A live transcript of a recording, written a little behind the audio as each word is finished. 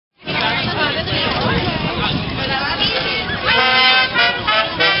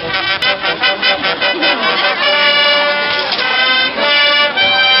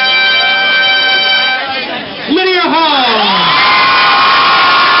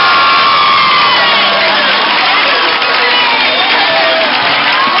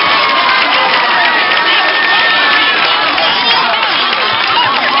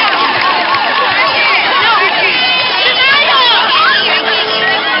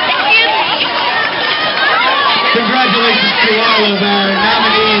to all of our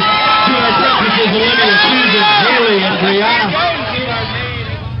nominees, to our princesses, Lydia, Susan, Haley, and Brianna.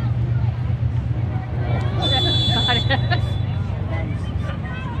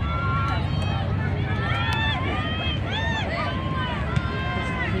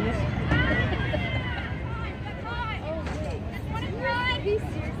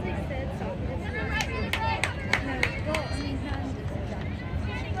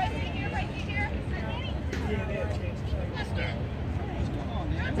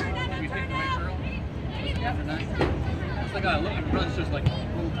 Look at it runs just like a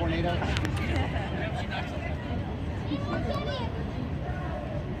little tornado.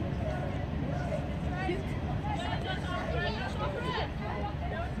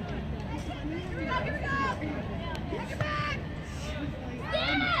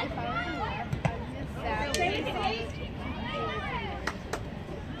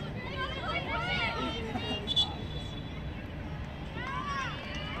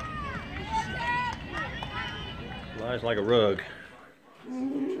 Lies like a rug.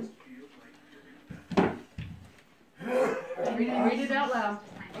 Read it out loud.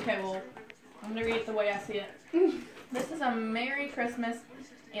 Okay, well, I'm going to read it the way I see it. This is a Merry Christmas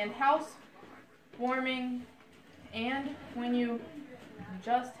and housewarming, and when you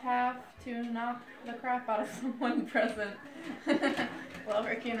just have to knock the crap out of someone present. Well,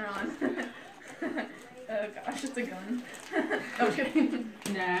 Rickie and Ron. Oh gosh, it's a gun. No, I'm kidding.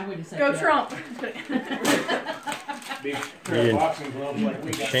 Nah, I wouldn't say Go that. Trump!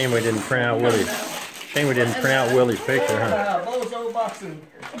 Shame we didn't print out Willie's. Shame we didn't print out Willie's picture, huh? Bozo boxing.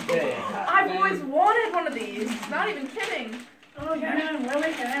 I've always wanted one of these. Not even kidding. Oh yeah,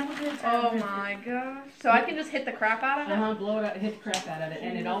 Willie can have a good time. Oh my gosh. So I can just hit the crap out of it? Blow it out, hit the crap out of it,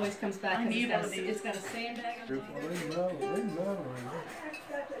 and it always comes back I need one of because these. it's got a sandbag on top.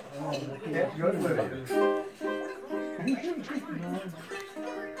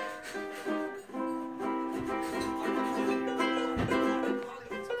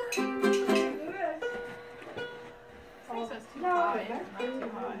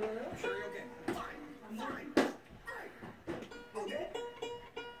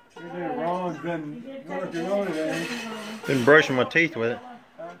 Ron's been working on it, eh? Been brushing my teeth with it.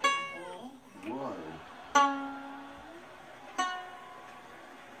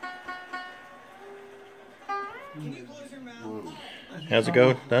 How's it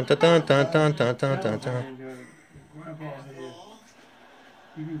go? Dun dun dun dun dun dun dun dun dun.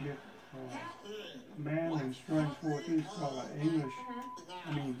 You can get man and strings for these called English.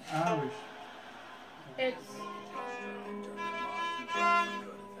 Irish. It's...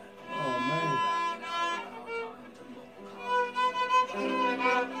 Oh man.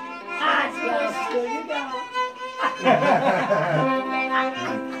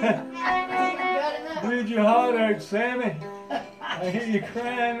 Bleed your heart out, Sammy. I hear you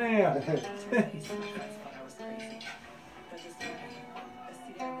crying now.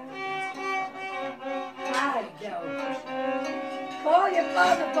 Call your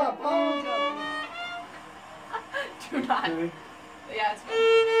father for Bozo. Do not. Yeah, it's...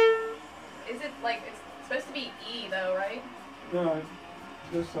 Is it like... It's supposed to be E though, right? No,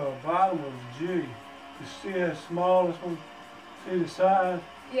 this bottom was G. You see that smallest one? See the size?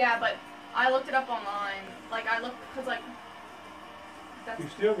 Yeah, but I looked it up online. Like, I looked... Because, like... That's, You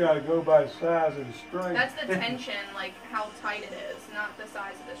still got to go by the size of the string. that's the tension, like, how tight it is, not the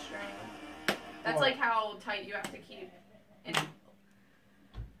size of the string. That's, like, how tight you have to keep... In.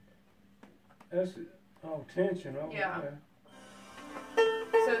 That's tension. Oh, Yeah. okay.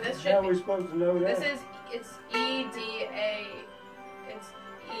 So this How should are we be... supposed to know that? This is... It's E-D-A... It's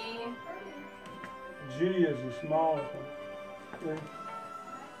E... G is the smallest one. Yeah.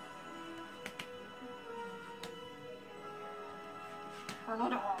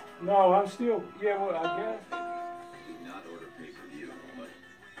 No, I'm still, yeah, well, I guess.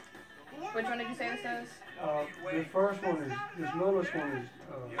 Which one did you say this is? The first one is, this littlest one is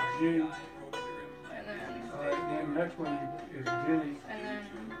G. And then... Then the next one is D. And then...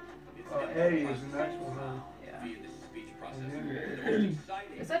 A is the next one. Yeah. And then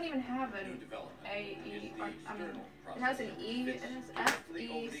This doesn't even have an A-E... I mean, it has an E, and it's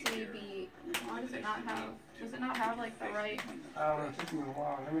F-E-C-B. Why does it not have... Does it not have, like, the right... I don't know, it took me a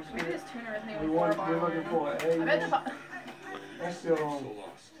while. Let me see. Maybe this tuner isn't even We're for looking for an A. I bet the... That's still on.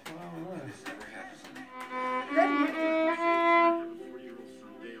 I don't know.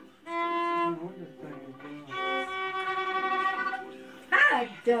 I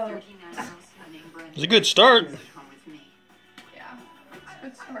don't. It's a good start. Yeah.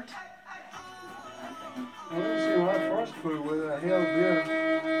 Good start. I want to see when I first flew with it. I held it.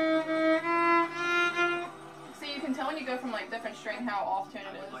 So you can can tell when you go from like different string how off tune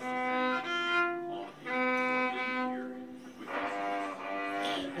it is.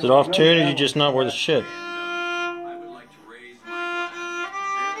 Is it off tune or you just not worth a shit?